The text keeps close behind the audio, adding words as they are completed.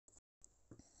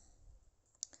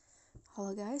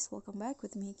Hello guys, welcome back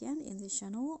with me again in this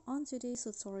channel. On today's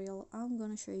tutorial, I'm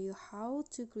gonna show you how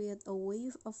to create a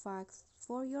wave effect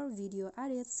for your video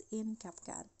edits in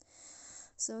CapCut.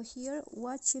 So here,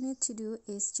 what you need to do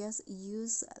is just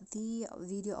use the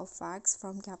video effects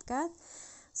from CapCut.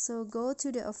 So go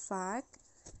to the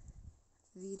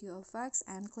video effects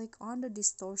and click on the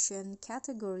distortion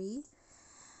category.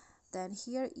 Then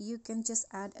here you can just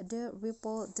add the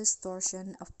ripple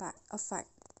distortion effect.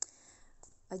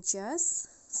 Adjust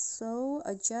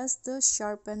the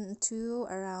sharpen to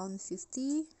around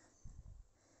 50,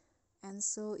 and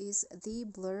so is the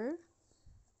blur.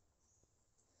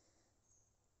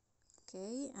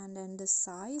 Okay, and then the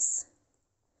size,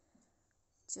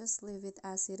 just leave it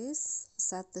as it is.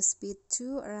 Set the speed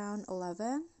to around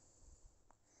 11,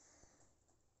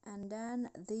 and then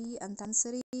the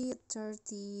intensity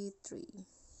 33.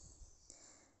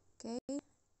 Okay,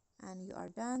 and you are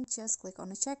done. Just click on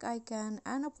the check icon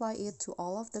and apply it to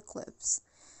all of the clips,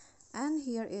 and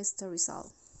here is the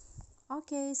result.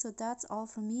 Okay, so that's all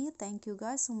from me. Thank you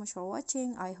guys so much for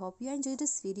watching. I hope you enjoyed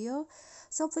this video.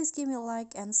 So please give me a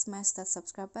like and smash that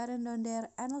subscribe button down there,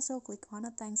 and also click on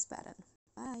the thanks button.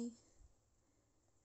 Bye.